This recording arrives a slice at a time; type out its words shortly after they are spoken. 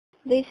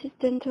This is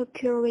dental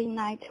curing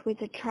knife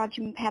with a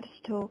charging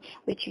pedestal,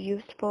 which is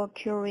used for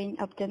curing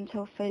of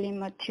dental filling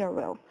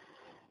material.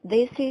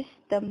 This is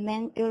the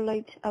main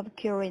unit of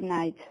curing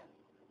knife.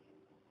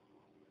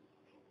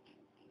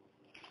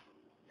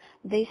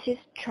 This is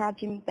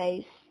charging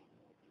base,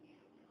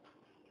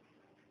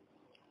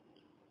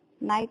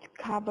 knife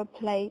cover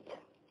plate,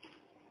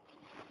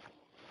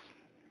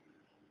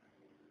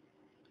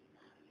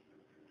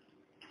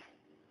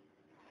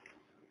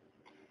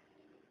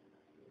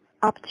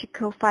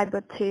 optical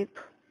fiber tip,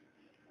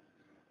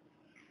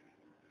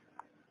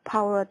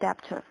 power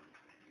adapter.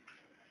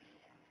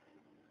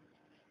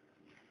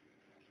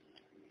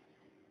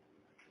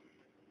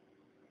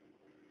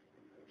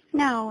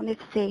 Now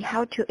let's see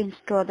how to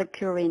install the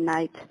curing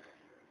knife.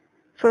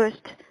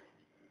 First,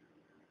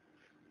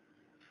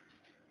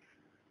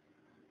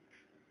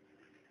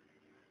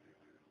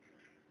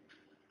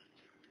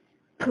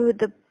 put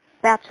the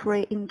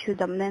battery into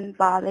the main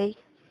body.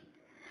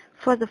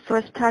 For the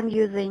first time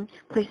using,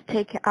 please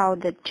take out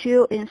the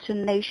two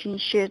insulation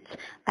sheets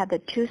at the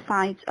two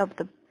sides of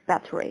the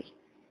battery.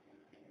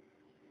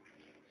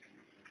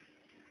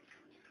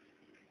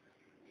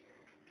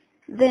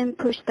 Then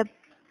push the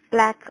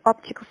black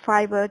optical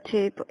fiber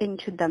tip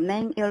into the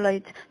main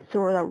unit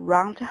through the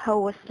round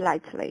hole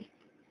slightly.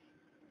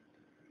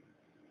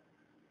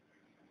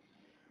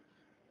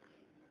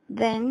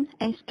 Then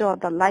install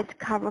the light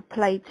cover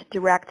plate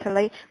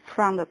directly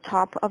from the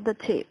top of the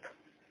tip.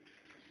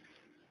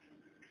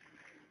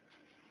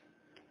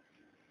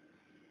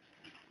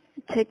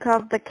 Take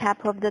off the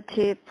cap of the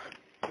tip.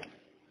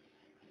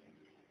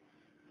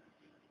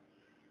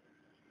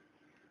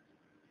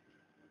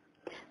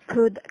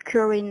 Put the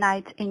curing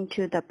knife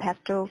into the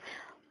pedestal.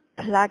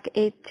 Plug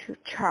it to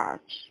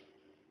charge.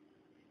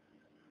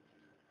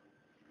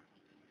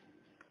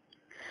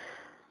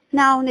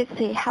 Now let's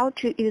see how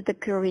to use the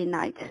curing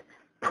knife.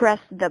 Press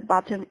the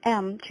button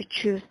M to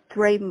choose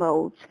 3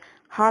 modes: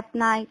 hard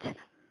knife,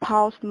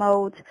 pulse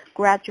mode,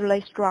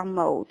 gradually strong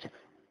mode.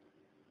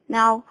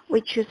 Now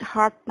we choose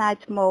hard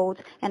knife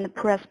mode and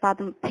press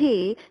button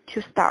P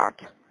to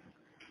start.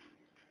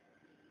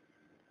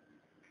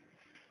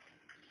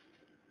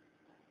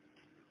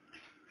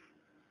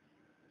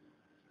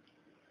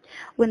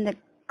 When the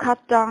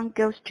cut down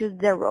goes to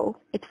 0,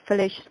 it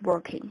finishes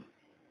working.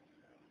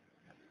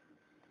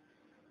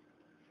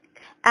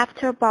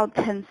 After about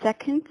 10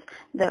 seconds,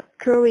 the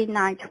curing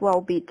knife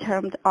will be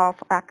turned off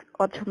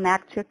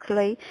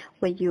automatically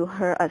when you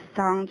hear a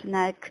sound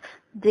like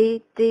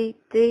D, D,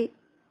 D.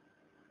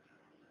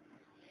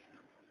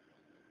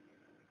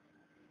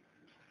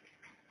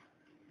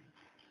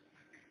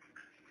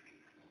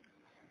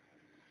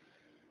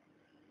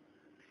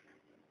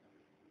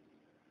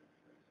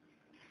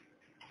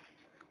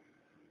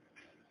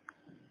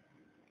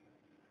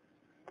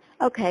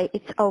 Okay,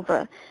 it's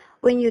over.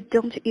 When you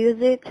don't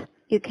use it,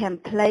 you can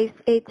place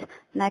it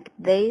like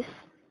this,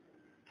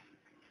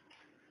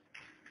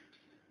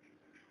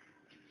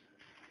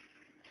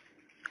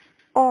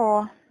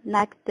 or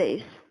like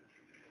this.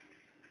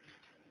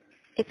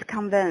 It's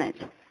convenient.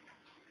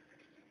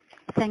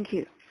 Thank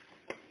you.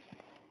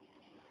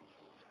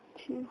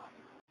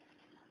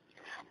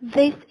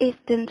 This is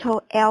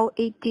dental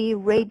LED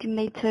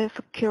Radiomètre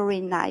for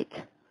curing knife.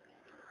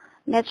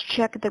 Let's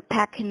check the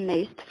packing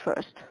list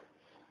first.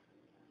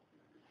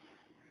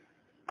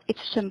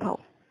 It's simple.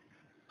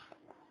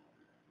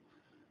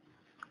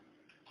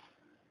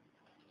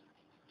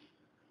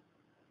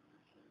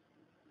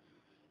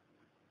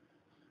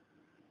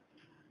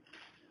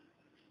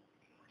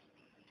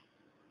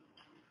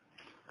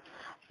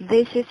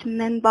 This is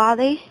main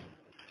body.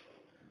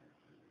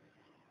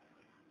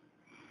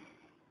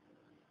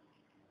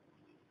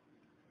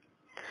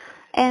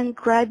 And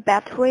dry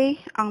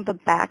battery on the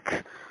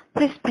back.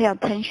 Please pay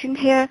attention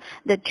here.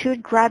 The 2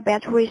 dry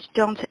batteries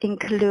don't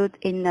include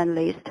in the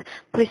list.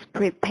 Please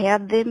prepare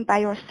them by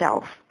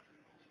yourself.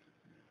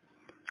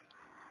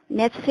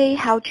 Let's see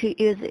how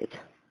to use it.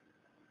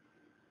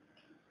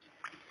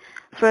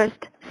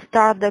 First,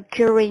 start the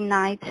curing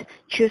knife.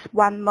 Choose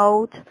one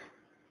mode.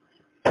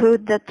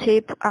 Put the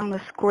tip on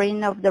the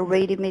screen of the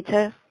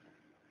radiometer.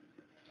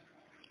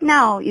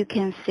 Now you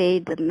can see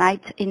the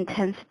light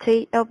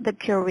intensity of the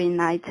curing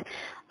knife.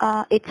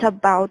 It's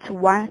about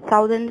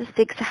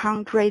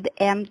 1,600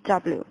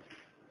 MW.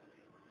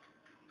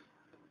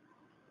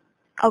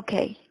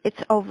 Okay,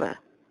 it's over.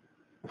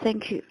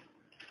 Thank you.